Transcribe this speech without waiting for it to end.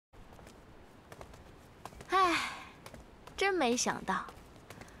没想到，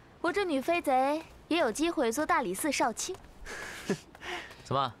我这女飞贼也有机会做大理寺少卿。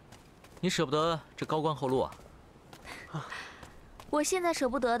怎么，你舍不得这高官厚禄啊？我现在舍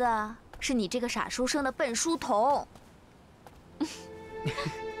不得的是你这个傻书生的笨书童。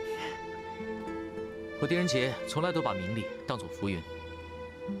我狄仁杰从来都把名利当作浮云，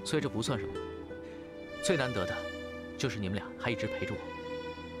所以这不算什么。最难得的，就是你们俩还一直陪着我。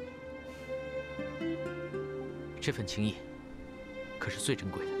这份情谊，可是最珍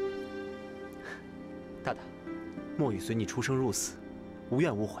贵的。大大，莫雨随你出生入死，无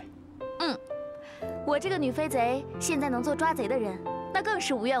怨无悔。我这个女飞贼现在能做抓贼的人，那更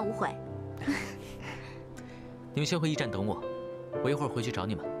是无怨无悔。你们先回驿站等我，我一会儿回去找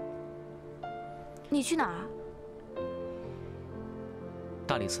你们。你去哪儿？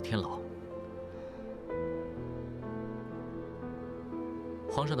大理寺天牢。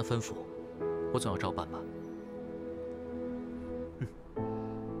皇上的吩咐，我总要照办吧。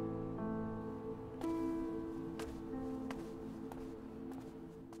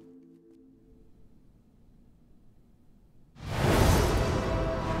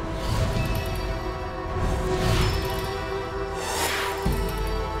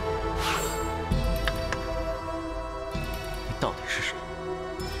到底是谁？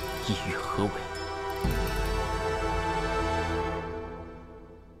意欲何为？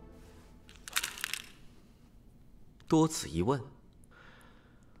多此一问。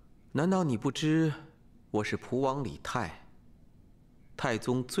难道你不知我是蒲王李泰，太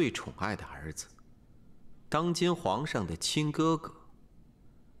宗最宠爱的儿子，当今皇上的亲哥哥？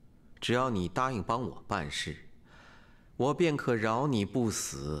只要你答应帮我办事，我便可饶你不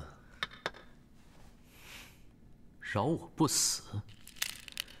死。饶我不死？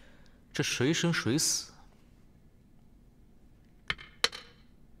这谁生谁死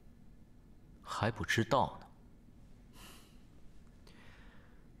还不知道呢。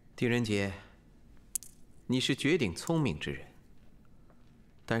狄仁杰，你是绝顶聪明之人，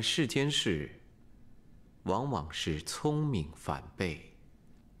但世间事往往是聪明反被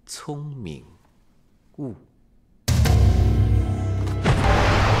聪明误。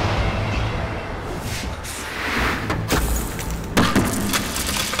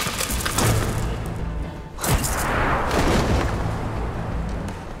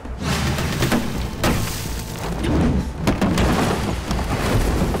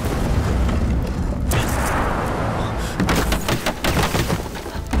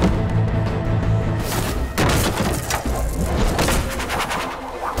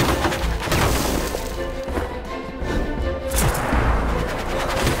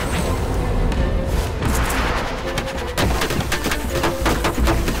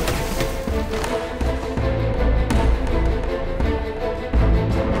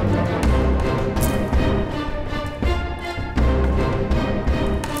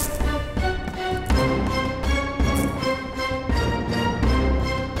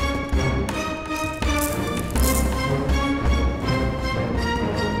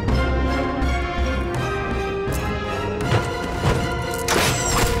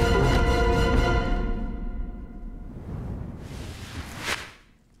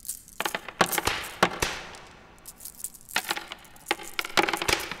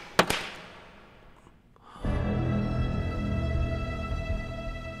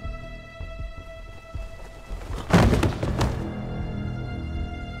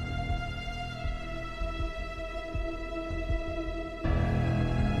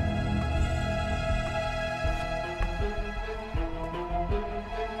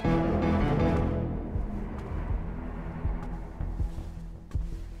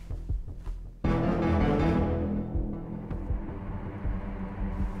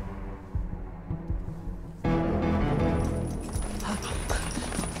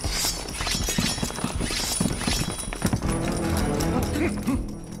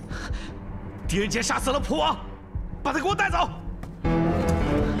狄仁杰杀死了蒲王，把他给我带走！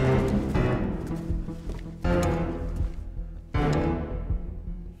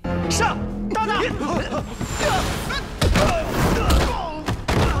上，大大！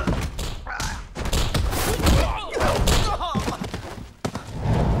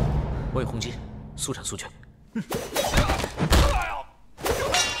我有红巾，速战速决。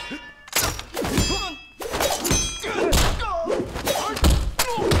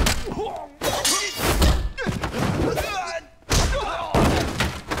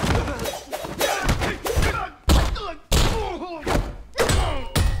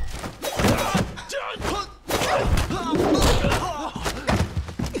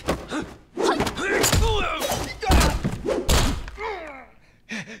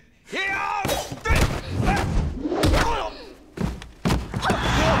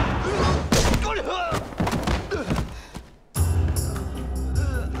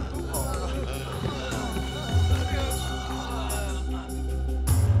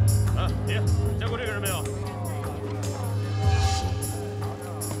爹，见过这个人没有？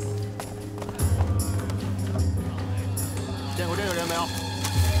见过这个人没有？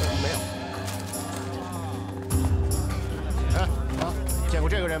没有。哎，啊，见过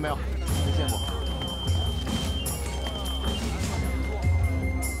这个人没有？没见过。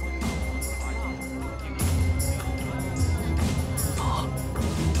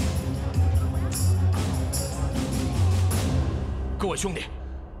各位兄弟，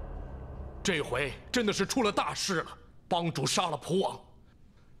这回真的是出了大事了！帮主杀了蒲王，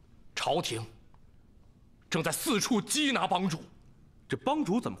朝廷正在四处缉拿帮主。这帮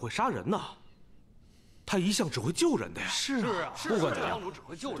主怎么会杀人呢？他一向只会救人的呀。是啊，不管怎样，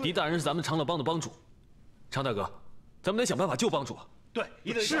狄大人是咱们长乐帮的帮主。常大哥，咱们得想办法救帮主。对，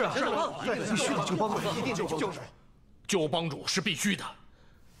是啊，必须得救帮主，一定救帮主。救帮主是必须的，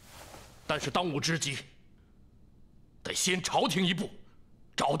但是当务之急，得先朝廷一步，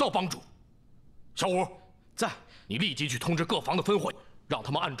找到帮主。小五在，你立即去通知各房的分会，让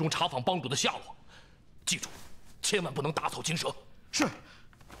他们暗中查访帮主的下落。记住，千万不能打草惊蛇。是。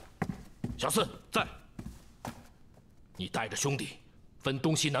小四在，你带着兄弟，分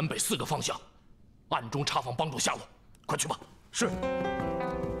东西南北4个方向，暗中查访帮主下落。快去吧。是。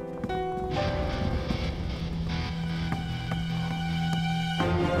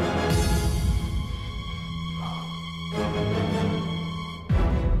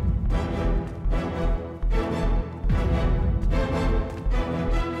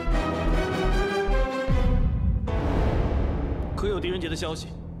可有狄仁杰的消息？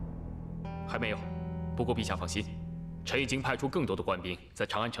还没有。不过陛下放心，臣已经派出更多的官兵在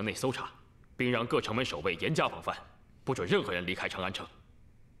长安城内搜查，并让各城门守卫严加防范，不准任何人离开长安城。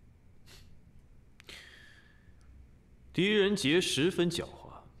狄仁杰十分狡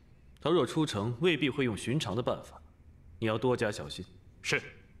猾，他若出城，未必会用寻常的办法，你要多加小心。是。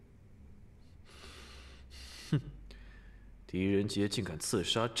哼，狄仁杰竟敢刺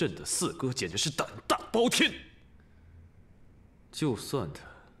杀朕的四哥，简直是胆大包天！就算他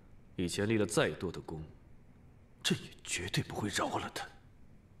以前立了再多的功，朕也绝对不会饶了他。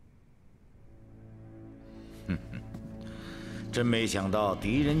真没想到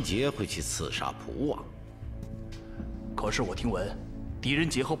狄仁杰会去刺杀蒲王。可是我听闻，狄仁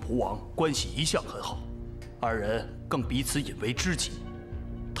杰和蒲王关系一向很好，二人更彼此引为知己。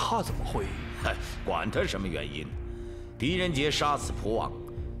他怎么会？哎，管他什么原因，狄仁杰杀死蒲王，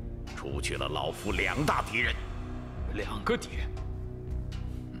除去了老夫2大敌人。2个敌人。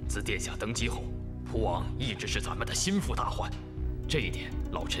自殿下登基后，蒲王一直是咱们的心腹大患，这一点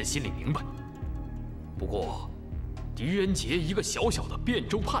老臣心里明白。不过，狄仁杰一个小小的汴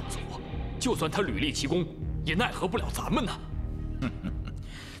州叛族，就算他屡立奇功，也奈何不了咱们呢。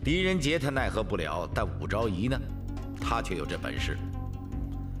狄仁杰他奈何不了，但武昭仪呢？他却有这本事。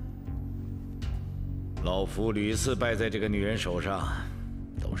老夫屡次败在这个女人手上，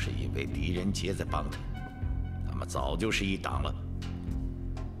都是因为狄仁杰在帮他。他们早就是一党了。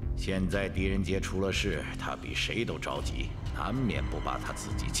现在狄仁杰出了事，他比谁都着急，难免不把他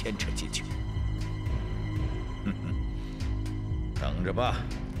自己牵扯进去。等着吧，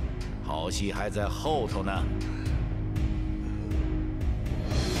好戏还在后头呢。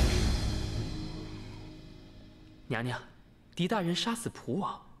娘娘，狄大人杀死蒲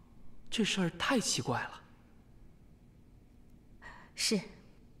王，这事儿太奇怪了。是，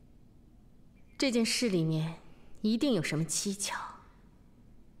这件事里面一定有什么蹊跷。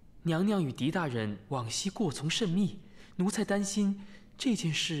娘娘与狄大人往昔过从甚密，奴才担心这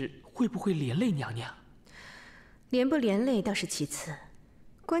件事会不会连累娘娘。连不连累倒是其次，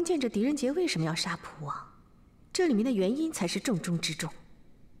关键这狄仁杰为什么要杀蒲王，这里面的原因才是重中之重。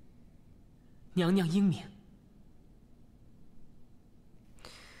娘娘英明。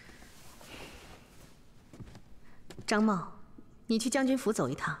张茂，你去将军府走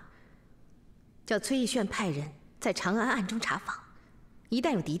一趟，叫崔义炫派人在长安暗中查访，一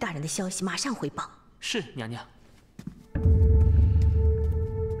旦有狄大人的消息，马上回报。是，娘娘。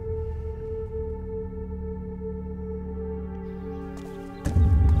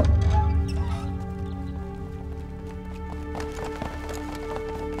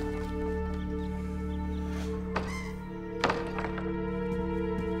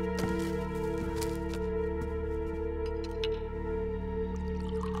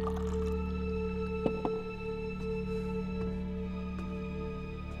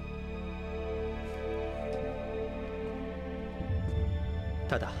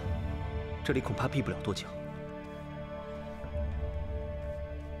大大，这里恐怕避不了多久。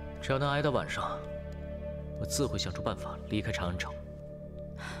只要能挨到晚上，我自会想出办法离开长安城。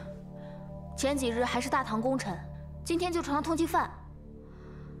前几日还是大唐功臣，今天就成了通缉犯。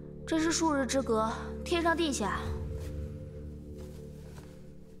真是数日之隔，天上地下。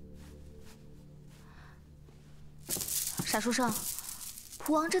傻书生，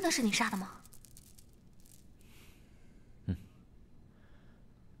蒲王真的是你杀的吗？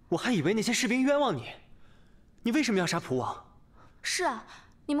我还以为那些士兵冤枉你，你为什么要杀蒲王？是啊，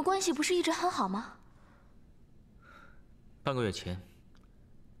你们关系不是一直很好吗？半个月前，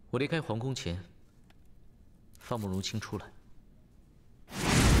我离开皇宫前，放慕容清出来。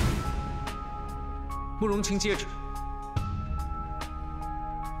慕容清接旨。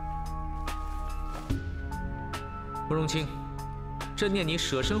慕容清，朕念你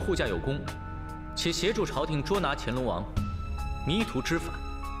舍身护驾有功，且协助朝廷捉拿乾隆王，迷途知返，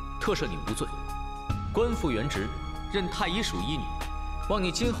特赦你无罪，官复原职，任太医署医女。望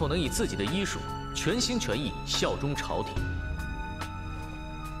你今后能以自己的医术，全心全意效忠朝廷。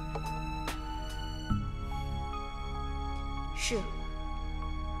是。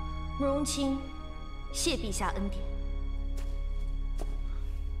慕容清，谢陛下恩典。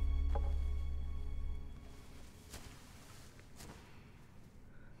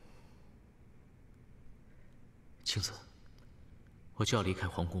青子，我就要离开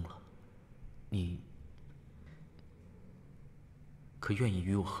皇宫了，你可愿意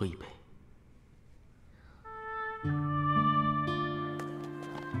与我喝一杯？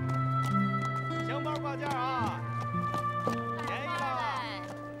香包挂件啊！便宜了！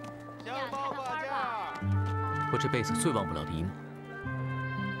香包挂件。我这辈子最忘不了的一幕，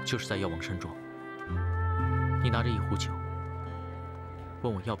就是在药王山庄，你拿着一壶酒，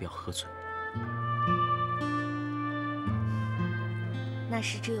问我要不要喝醉。那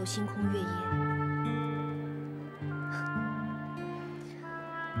时只有星空月夜，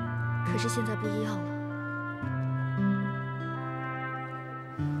可是现在不一样了。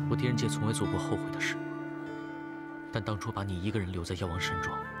我狄仁杰从未做过后悔的事，但当初把你一个人留在药王山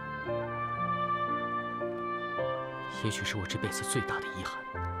庄，也许是我这辈子最大的遗憾。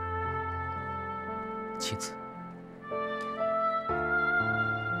青子，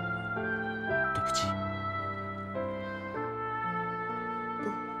对不起。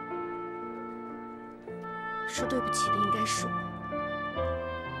说对不起的应该是我。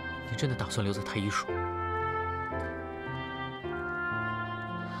你真的打算留在太医署？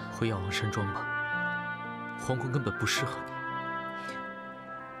回药王山庄吧，皇宫根本不适合你。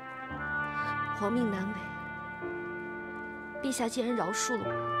皇命难违，陛下既然饶恕了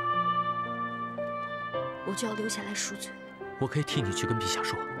我，我就要留下来赎罪。我可以替你去跟陛下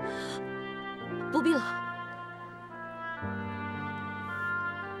说。不必了。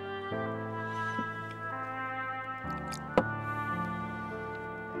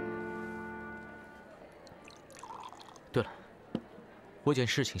对了，我有件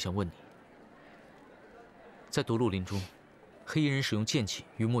事情想问你。在独鹿林中，黑衣人使用剑气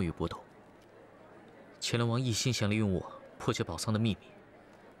与墨雨搏斗。乾隆王一心想利用我破解宝藏的秘密，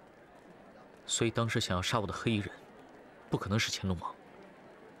所以当时想要杀我的黑衣人，不可能是乾隆王。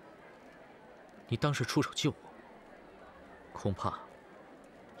你当时出手救我，恐怕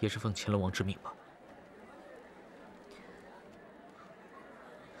也是奉乾隆王之命吧？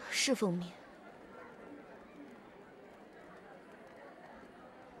是奉命。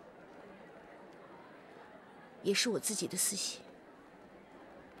也是我自己的私心。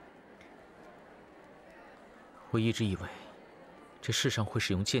我一直以为，这世上会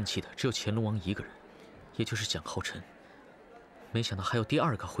使用剑气的只有乾隆王一个人，也就是蒋浩辰。没想到还有第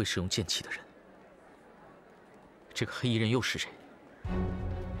二个会使用剑气的人。这个黑衣人又是谁？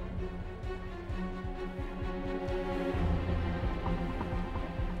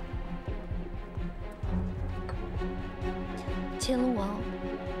乾隆王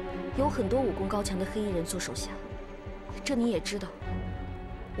有很多武功高强的黑衣人做手下，这你也知道，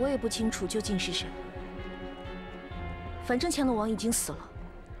我也不清楚究竟是谁。反正乾隆王已经死了，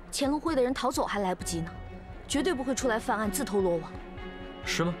乾隆会的人逃走还来不及呢，绝对不会出来犯案自投罗网。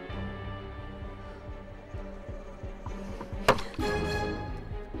是吗？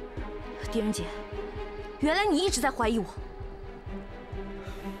狄仁杰，原来你一直在怀疑我。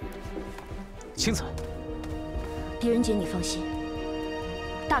青子，狄仁杰，你放心，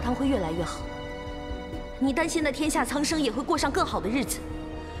大唐会越来越好。你担心的天下苍生也会过上更好的日子，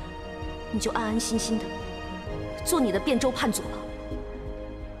你就安安心心的做你的汴州叛祖吧。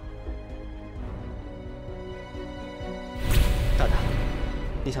大大，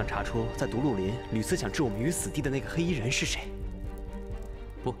你想查出在独鹿林屡次想置我们于死地的那个黑衣人是谁？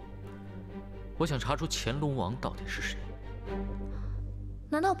不，我想查出乾隆王到底是谁。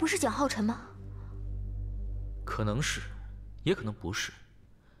难道不是蒋浩辰吗？可能是，也可能不是。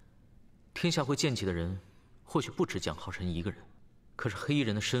天下会剑气的人，或许不止蒋浩辰一个人。可是黑衣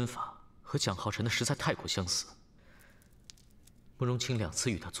人的身法和蒋浩辰的实在太过相似。慕容清2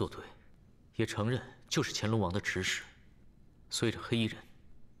次与他作对，也承认就是乾隆王的指使，所以这黑衣人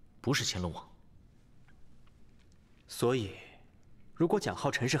不是乾隆王。所以，如果蒋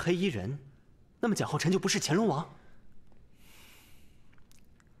浩辰是黑衣人，那么蒋浩辰就不是乾隆王。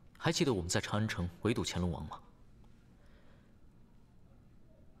还记得我们在长安城围堵乾隆王吗？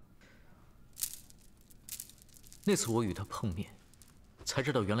那次我与他碰面，才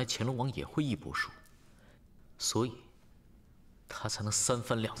知道原来乾隆王也会易卜术，所以他才能3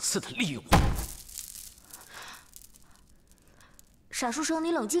番2次的利用我。傻书生，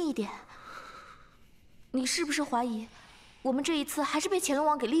你冷静一点。你是不是怀疑，我们这一次还是被乾隆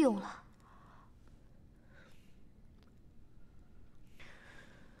王给利用了？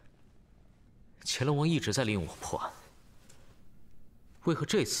乾隆王一直在利用我破案，为何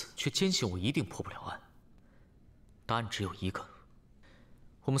这次却坚信我一定破不了案？答案只有一个：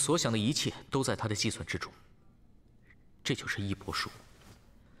我们所想的一切都在他的计算之中。这就是易卜术。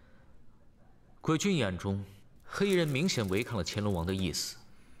鬼君眼中，黑衣人明显违抗了乾隆王的意思。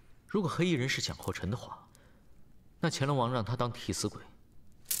如果黑衣人是蒋浩辰的话，那乾隆王让他当替死鬼，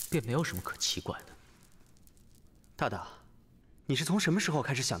便没有什么可奇怪的。大大，你是从什么时候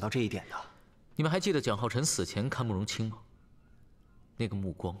开始想到这一点的？你们还记得蒋浩辰死前看慕容清吗？那个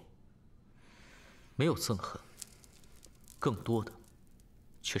目光没有憎恨，更多的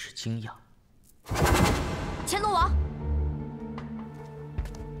却是惊讶。乾隆王，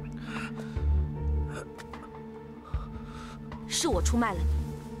是我出卖了你。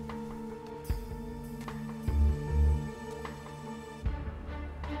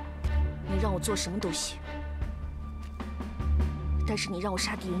你让我做什么都行，但是你让我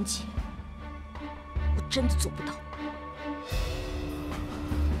杀狄仁杰，我真的做不到。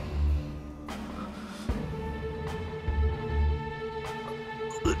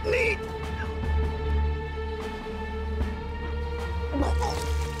你，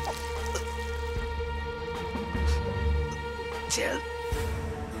钱。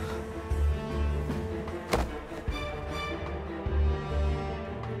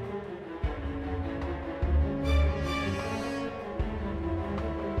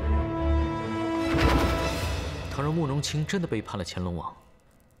倘若慕容清真的背叛了乾隆王，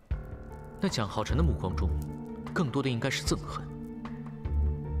那蒋浩辰的目光中，更多的应该是憎恨。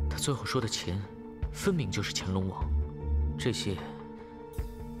他最后说的钱，分明就是乾隆王。这些，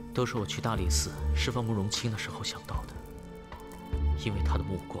都是我去大理寺释放慕容清的时候想到的。因为他的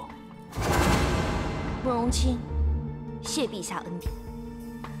目光。慕容清，谢陛下恩典。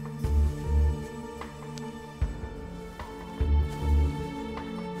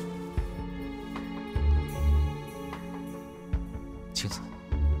青子，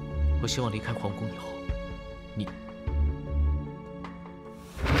我希望离开皇宫以后，你。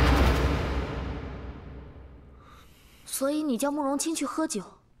所以你叫慕容清去喝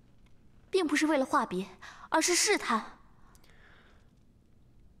酒，并不是为了话别，而是试探。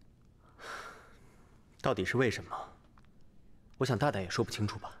到底是为什么？我想大大也说不清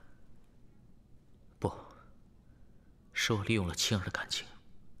楚吧。不，是我利用了青儿的感情。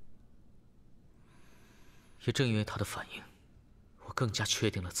也正因为她的反应，我更加确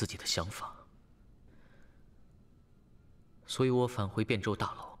定了自己的想法。所以我返回汴州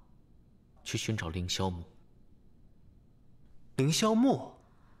大牢，去寻找凌霄木。凌霄木，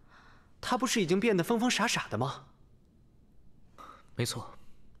他不是已经变得疯疯傻傻的吗？没错。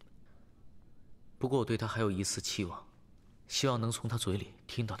不过我对他还有一丝期望，希望能从他嘴里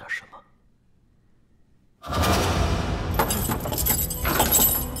听到点什么。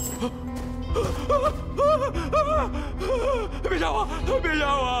别杀我！别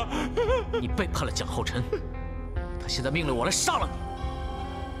杀我！你背叛了蒋浩辰，他现在命令我来杀了你。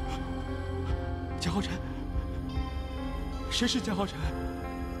蒋浩辰，谁是蒋浩辰？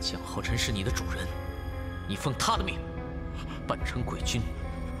蒋浩辰是你的主人，你奉他的命，扮成鬼君，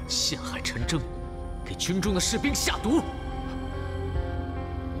陷害陈征，给军中的士兵下毒。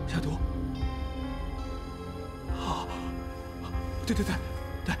下毒？好，对，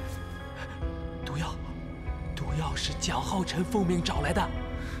毒药是蒋浩辰奉命找来的。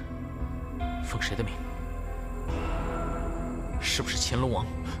奉谁的命？是不是乾隆王？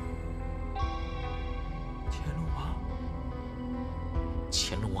乾隆王？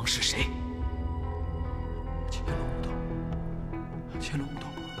乾隆王是谁？乾隆无头。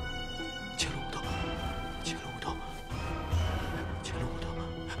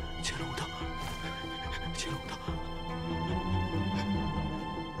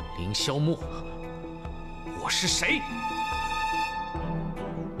凌霄木，我是谁？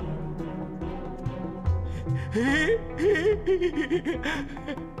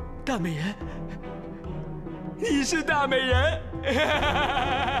大美人，你是大美人，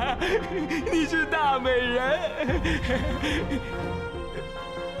你是大美人，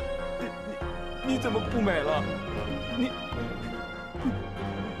你怎么不美了？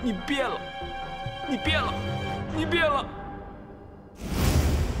你变了，你变了，你变了！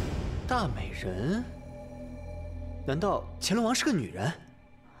大美人？难道乾隆王是个女人？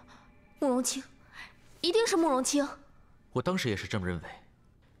慕容清，一定是慕容清。我当时也是这么认为，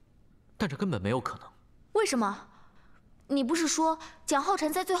但这根本没有可能。为什么？你不是说蒋浩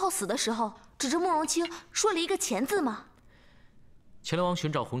辰在最后死的时候指着慕容清说了一个钱字吗？乾隆王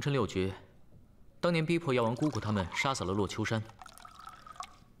寻找红尘六绝，当年逼迫药王姑姑他们杀死了洛秋山，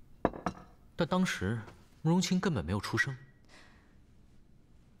但当时慕容清根本没有出生。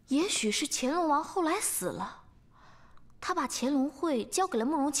也许是乾隆王后来死了，他把乾隆会交给了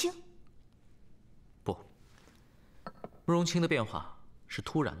慕容清。不，慕容清的变化是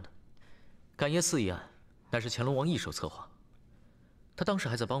突然的。感业寺一案乃是乾隆王一手策划，他当时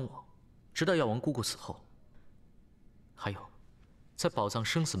还在帮我，直到药王姑姑死后。还有，在宝藏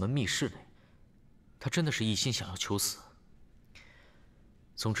生死门密室内，他真的是一心想要求死。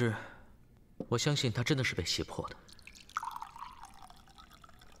总之，我相信他真的是被胁迫的。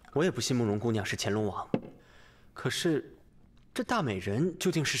我也不信慕容姑娘是乾隆王，可是，这大美人究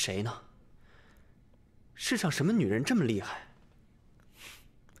竟是谁呢？世上什么女人这么厉害？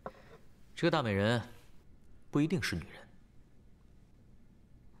这个大美人，不一定是女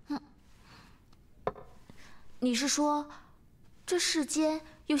人。你是说，这世间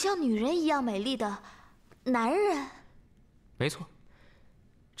有像女人一样美丽的男人？没错，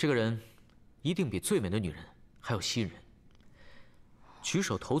这个人一定比最美的女人还要吸引人。举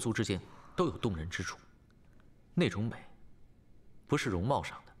手投足之间都有动人之处，那种美，不是容貌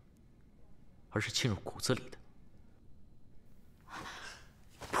上的，而是侵入骨子里的。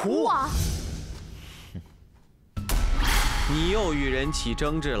普王，你又与人起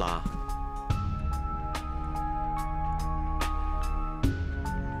争执了。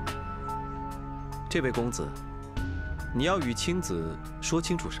这位公子，你要与青子说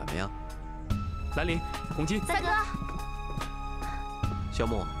清楚什么呀？兰陵、红巾，三哥。萧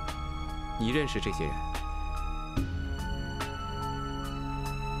默，你认识这些人？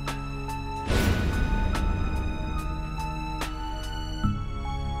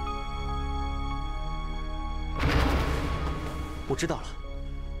我知道了，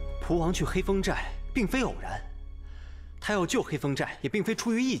蒲王去黑风寨并非偶然，他要救黑风寨也并非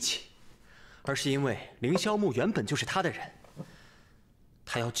出于义气，而是因为凌霄木原本就是他的人。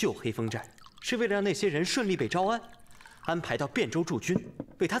他要救黑风寨，是为了让那些人顺利被招安，安排到汴州驻军，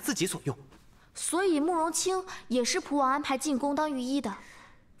为他自己所用。所以慕容清也是蒲王安排进宫当御医的，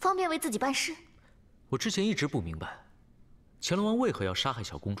方便为自己办事。我之前一直不明白，乾隆王为何要杀害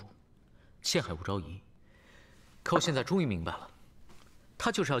小公主，陷害吴昭仪。可我现在终于明白了，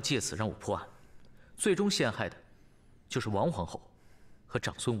他就是要借此让我破案，最终陷害的，就是王皇后和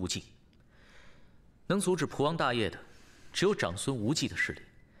长孙无忌。能阻止蒲王大业的，只有长孙无忌的势力。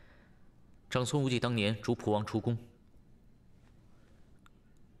长孙无忌当年逐蒲王出宫，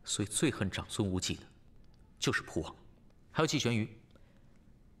所以最恨长孙无忌的，就是蒲王，还有季玄瑜。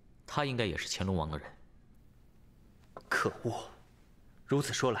他应该也是乾隆王的人。可恶！如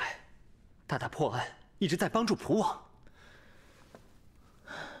此说来，大大破案一直在帮助蒲王。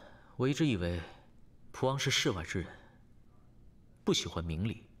我一直以为蒲王是世外之人，不喜欢名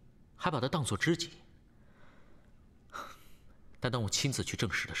利，还把他当作知己。但当我亲自去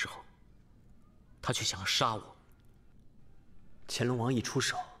证实的时候，他却想要杀我。乾隆王一出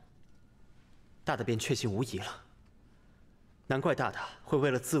手，大大便确信无疑了。难怪大大会为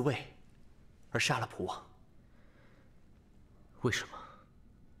了自卫而杀了蒲王。为什么？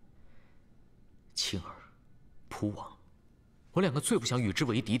青儿、蒲王，我两个最不想与之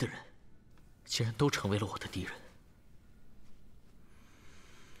为敌的人，竟然都成为了我的敌人。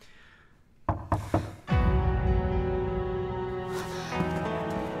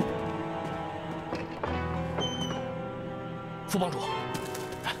副帮主，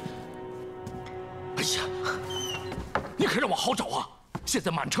哎呀，你可让我好找啊！现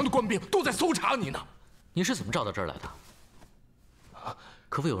在满城的官兵都在搜查你呢。你是怎么找到这儿来的？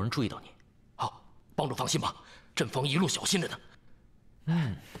可否有人注意到你？好，帮主放心吧，阵风一路小心着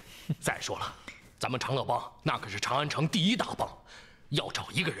呢。再说了，咱们长乐帮那可是长安城第一大帮，要找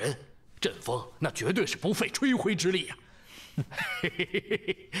一个人，阵风那绝对是不费吹灰之力呀。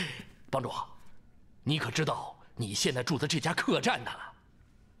帮主，你可知道？你现在住的这家客栈呢，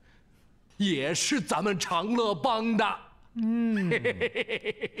也是咱们长乐帮的。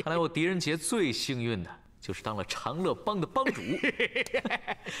看来我狄仁杰最幸运的就是当了长乐帮的帮主。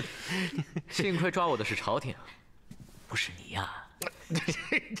幸亏抓我的是朝廷，不是你呀。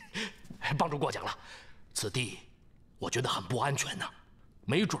帮主过奖了，此地我觉得很不安全呢，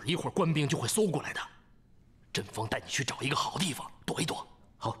没准一会儿官兵就会搜过来的。阵风带你去找一个好地方躲一躲。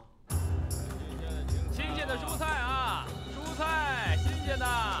好。新鲜的蔬菜啊，蔬菜，新鲜的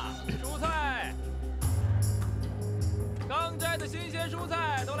蔬菜，刚摘的新鲜蔬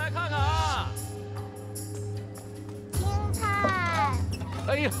菜都来看看啊。青菜。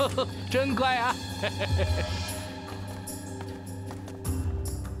哎呦，真快啊！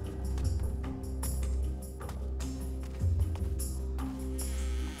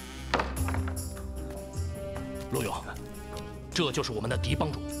陆勇，这就是我们的狄帮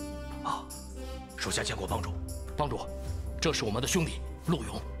主。啊，属下见过帮主。帮主，这是我们的兄弟陆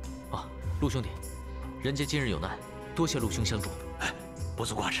勇。啊，陆兄弟，人杰今日有难，多谢陆兄相助。哎，不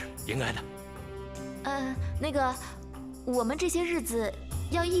足挂齿，应该的。那个，我们这些日子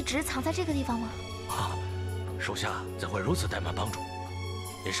要一直藏在这个地方吗？啊，属下怎会如此怠慢帮主？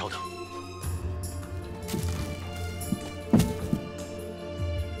您稍等。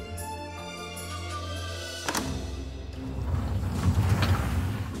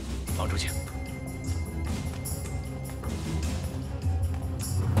帮主请。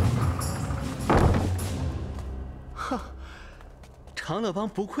哼，长乐帮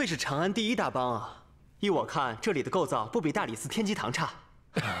不愧是长安第一大帮啊！依我看，这里的构造不比大理寺天机堂差。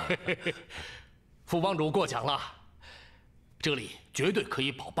副帮主过奖了，这里绝对可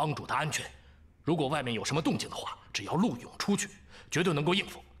以保帮主的安全。如果外面有什么动静的话，只要陆勇出去，绝对能够应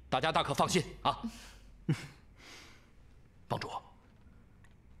付。大家大可放心啊。帮主，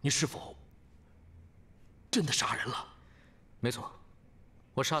你是否真的杀人了？没错，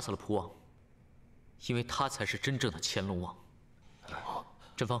我杀死了蒲王，因为他才是真正的乾隆王。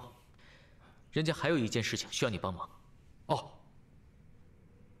阵风，人家还有一件事情需要你帮忙。哦，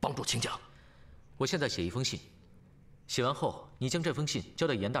帮主请讲。我现在写一封信，写完后你将这封信交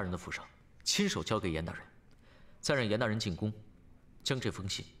到严大人的府上，亲手交给严大人，再让严大人进宫，将这封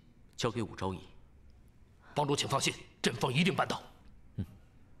信交给武昭仪。帮主请放心，阵风一定办到。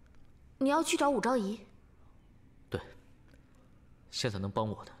你要去找武昭仪？对，现在能帮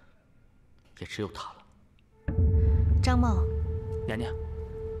我的也只有他了。张茂，娘娘，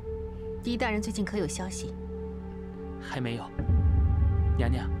狄大人最近可有消息？还没有。娘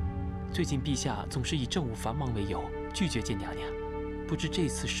娘，最近陛下总是以政务繁忙为由拒绝见娘娘，不知这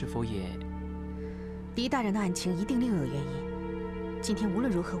次是否也……狄大人的案情一定另有原因。今天无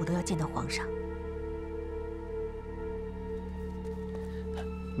论如何，我都要见到皇上。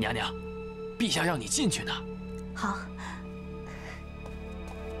娘娘，陛下让你进去呢。好。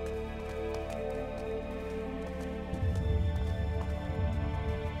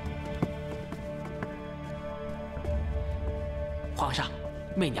皇上，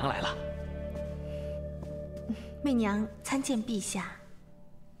媚娘来了。媚娘参见陛下。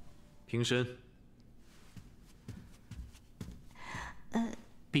平身。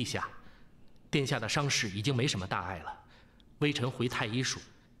陛下，殿下的伤势已经没什么大碍了，微臣回太医署，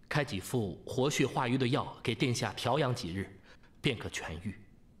开几副活血化瘀的药给殿下调养几日，便可痊愈。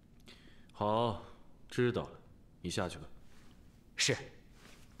好，知道了，你下去吧。是。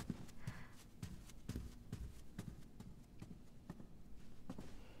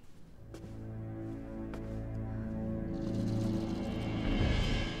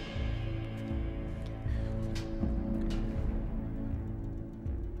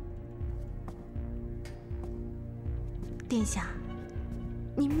殿下，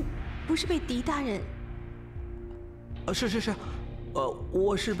您不是被狄大人……是，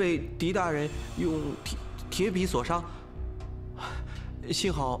我是被狄大人用铁笔所伤，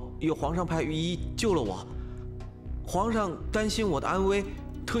幸好有皇上派御医救了我。皇上担心我的安危，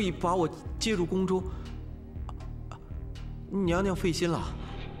特意把我接入宫中。娘娘费心了。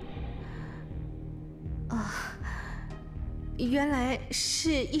啊，原来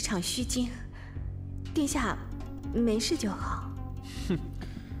是一场虚惊。殿下。没事就好。哼，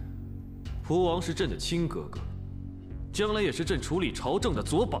蒲王是朕的亲哥哥，将来也是朕处理朝政的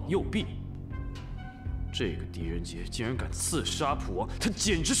左膀右臂。这个狄仁杰竟然敢刺杀蒲王，他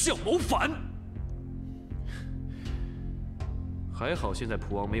简直是要谋反！还好现在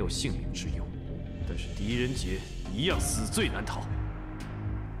蒲王没有性命之忧，但是狄仁杰一样死罪难逃。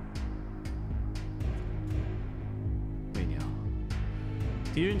媚娘，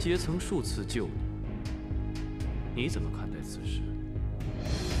狄仁杰曾数次救你。你怎么看待此事？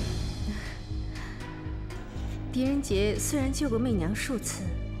狄仁杰虽然救过媚娘数次，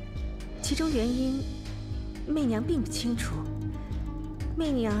其中原因媚娘并不清楚。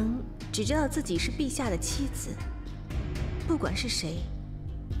媚娘只知道自己是陛下的妻子，不管是谁，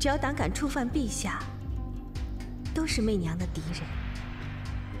只要胆敢触犯陛下，都是媚娘的敌人。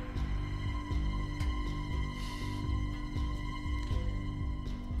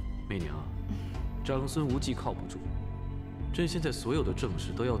媚娘，长孙无忌靠不住，朕现在所有的政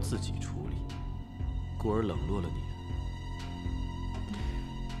事都要自己处理，故而冷落了你。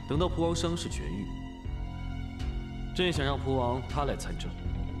等到蒲王伤势痊愈，朕也想让蒲王他来参政，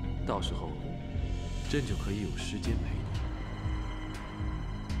到时候朕就可以有时间陪你。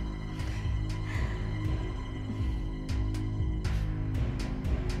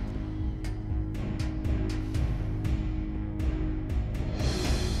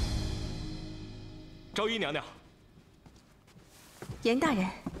昭仪娘娘，严大人，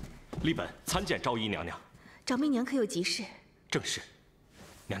立本参见昭仪娘娘。找媚娘可有急事？正是，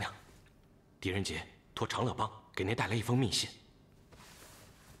娘娘，狄仁杰托长乐帮给您带来一封密信。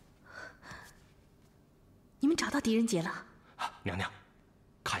你们找到狄仁杰了？娘娘，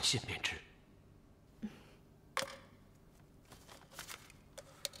看信便知。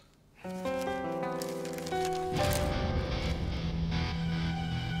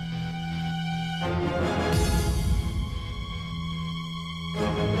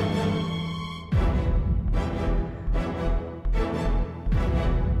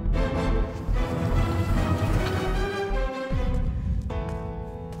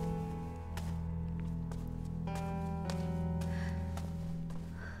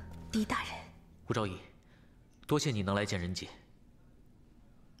狄大人，吴昭仪，多谢你能来见仁杰。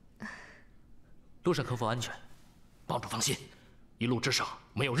路上可否安全？帮主放心，一路之上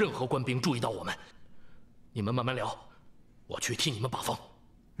没有任何官兵注意到我们。你们慢慢聊，我去替你们把风。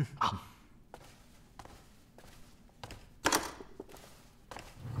啊。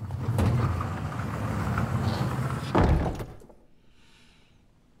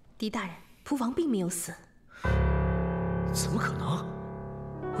狄大人，蒲王并没有死。怎么可能？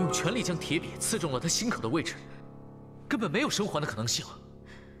我用全力将铁笔刺中了他心口的位置，根本没有生还的可能性。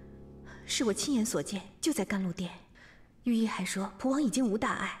是我亲眼所见，就在甘露殿。御医还说蒲王已经无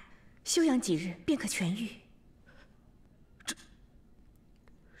大碍，休养几日便可痊愈。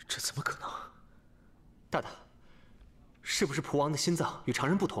这怎么可能？大大，是不是蒲王的心脏与常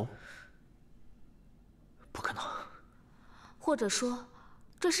人不同？不可能。或者说，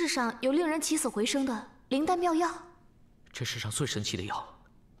这世上有令人起死回生的灵丹妙药？这世上最神奇的药，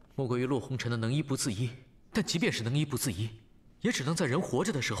莫过于落红尘的能医不自医。但即便是能医不自医，也只能在人活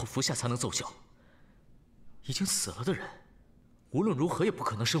着的时候服下才能奏效。已经死了的人，无论如何也不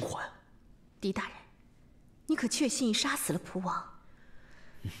可能生还。狄大人，你可确信杀死了蒲王？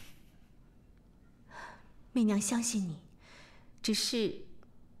媚娘相信你，只是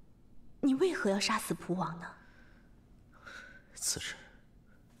你为何要杀死蒲王呢？此事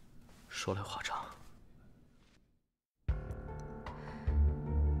说来话长。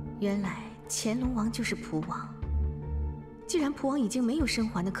原来乾隆王就是蒲王。既然蒲王已经没有生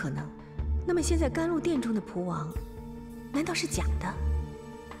还的可能，那么现在甘露殿中的蒲王，难道是假的？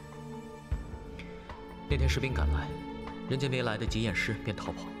那天士兵赶来，人家没来得及验尸便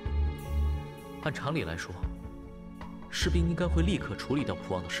逃跑。按常理来说，士兵应该会立刻处理掉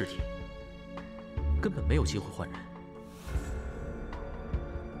蒲王的尸体，根本没有机会换人。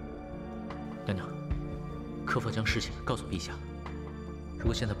娘娘，可否将事情告诉陛下？如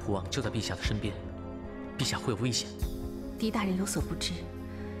果现在蒲王就在陛下的身边，陛下会有危险。狄大人有所不知，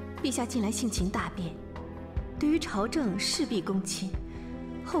陛下近来性情大变，对于朝政事必躬亲，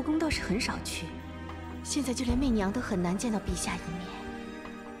后宫倒是很少去。现在就连媚娘都很难见到陛下一面。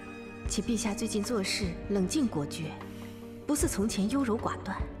且陛下最近做事冷静果决，不似从前优柔寡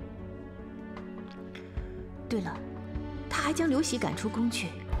断。对了，他还将刘喜赶出宫去，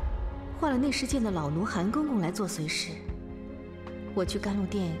换了内侍监的老奴韩公公来做随侍。我去甘露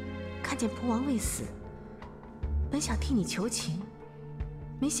殿，看见蒲王未死，本想替你求情，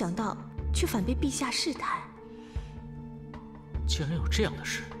没想到却反被陛下试探。竟然有这样的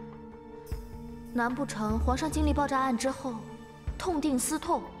事！难不成皇上经历爆炸案之后，痛定思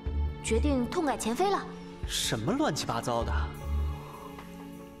痛，决定痛改前非了？什么乱七八糟的！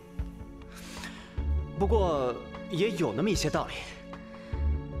不过也有那么一些道理。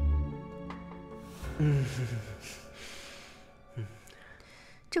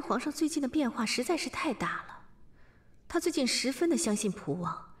这皇上最近的变化实在是太大了。他最近十分的相信蒲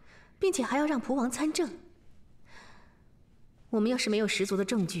王，并且还要让蒲王参政。我们要是没有十足的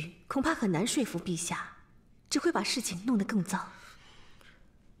证据，恐怕很难说服陛下，只会把事情弄得更糟。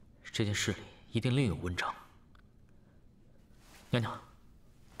这件事里一定另有文章。娘娘，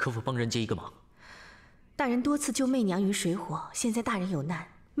可否帮仁杰一个忙？大人多次救媚娘于水火，现在大人有难，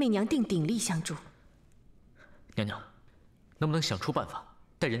媚娘定鼎力相助。娘娘，能不能想出办法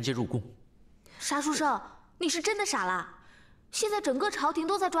带人杰入宫？沙书生，你是真的傻了？现在整个朝廷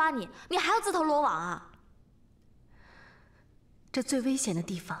都在抓你，你还要自投罗网啊？这最危险的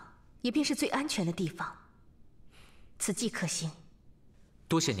地方，也便是最安全的地方，此计可行。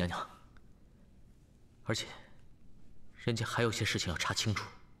多谢娘娘。而且，人家还有些事情要查清楚，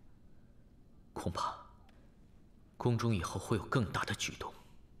恐怕宫中以后会有更大的举动。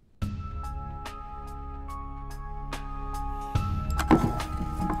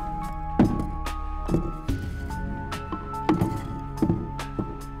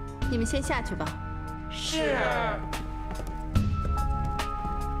你们先下去吧。是。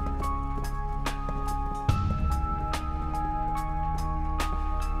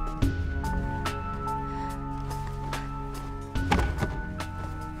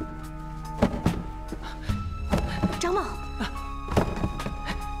张茂，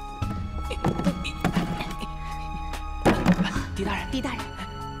狄大人，狄大人，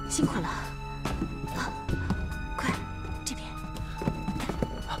辛苦了。快，这边。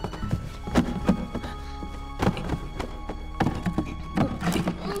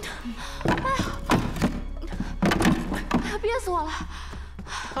哎呀，憋死我了！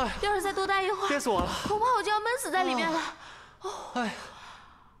要是再多待一会儿，憋死我了，恐怕我就要闷死在里面了。哎，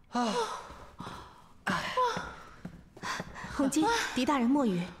啊！红巾，狄大人莫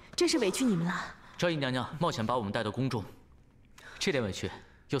语，真是委屈你们了。昭仪娘娘冒险把我们带到宫中，这点委屈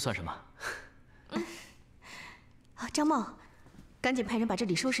又算什么？张茂，赶紧派人把这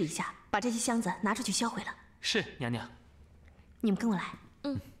里收拾一下，把这些箱子拿出去销毁了。是，娘娘。你们跟我来。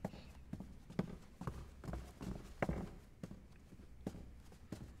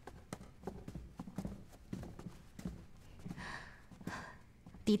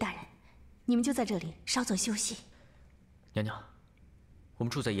狄大人，你们就在这里稍作休息。娘娘，我们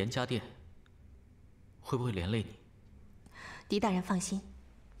住在严家殿，会不会连累你？狄大人放心，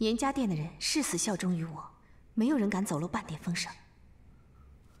严家殿的人誓死效忠于我，没有人敢走漏半点风声。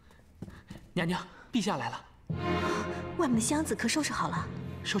娘娘，陛下来了。外面的箱子可收拾好了？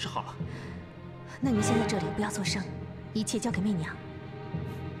收拾好了。那你们先在这里不要作声，一切交给媚娘。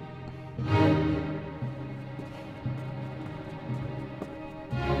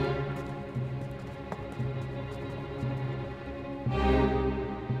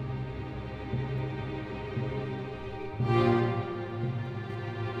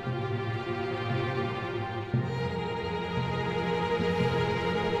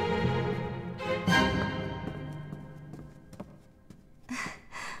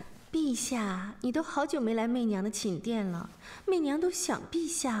陛下，你都好久没来媚娘的寝殿了，媚娘都想陛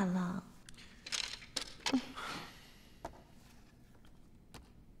下了。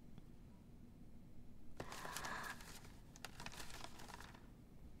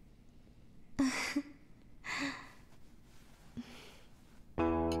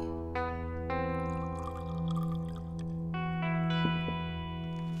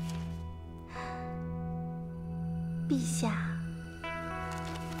陛下。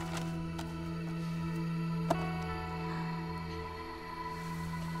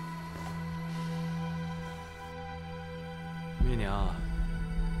媚娘，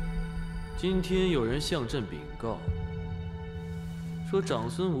今天有人向朕禀告，说长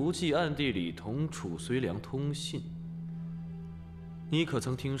孙无忌暗地里同褚遂良通信，你可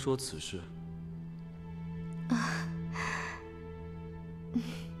曾听说此事？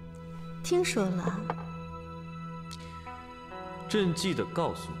听说了。朕记得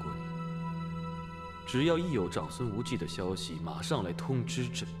告诉过你，只要一有长孙无忌的消息，马上来通知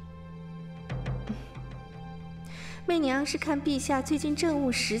朕。媚娘是看陛下最近政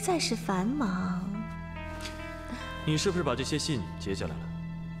务实在是繁忙。你是不是把这些信截下来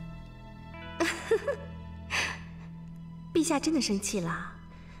了？陛下真的生气了？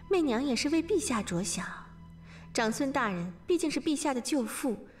媚娘也是为陛下着想。长孙大人毕竟是陛下的舅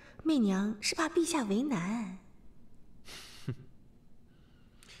父，媚娘是怕陛下为难。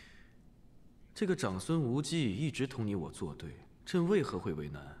这个长孙无忌一直同你我作对，朕为何会为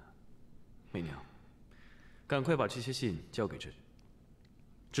难？媚娘，赶快把这些信交给朕。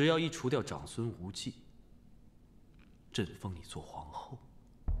只要一除掉长孙无忌，朕封你做皇后。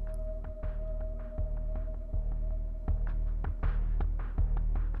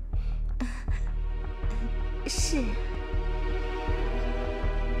是。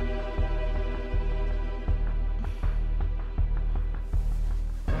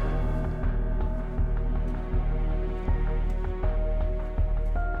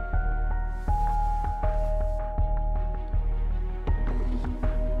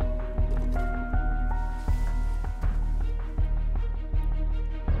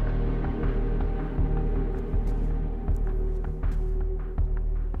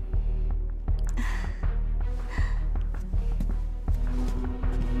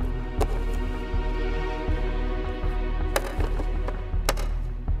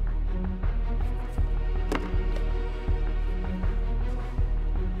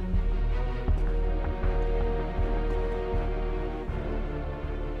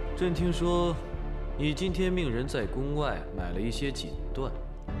朕听说，你今天命人在宫外买了一些锦缎。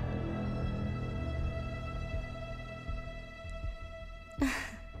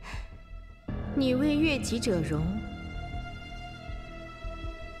女为悦己者容。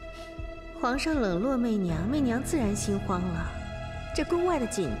皇上冷落媚娘，媚娘自然心慌了。这宫外的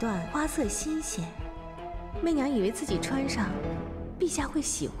锦缎花色新鲜，媚娘以为自己穿上，陛下会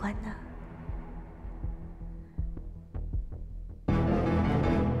喜欢呢。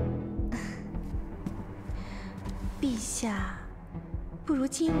 陛下，不如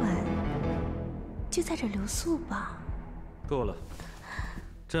今晚就在这留宿吧。够了，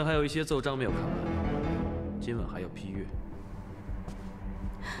朕还有一些奏章没有看完，今晚还要批阅。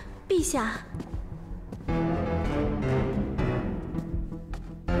陛下，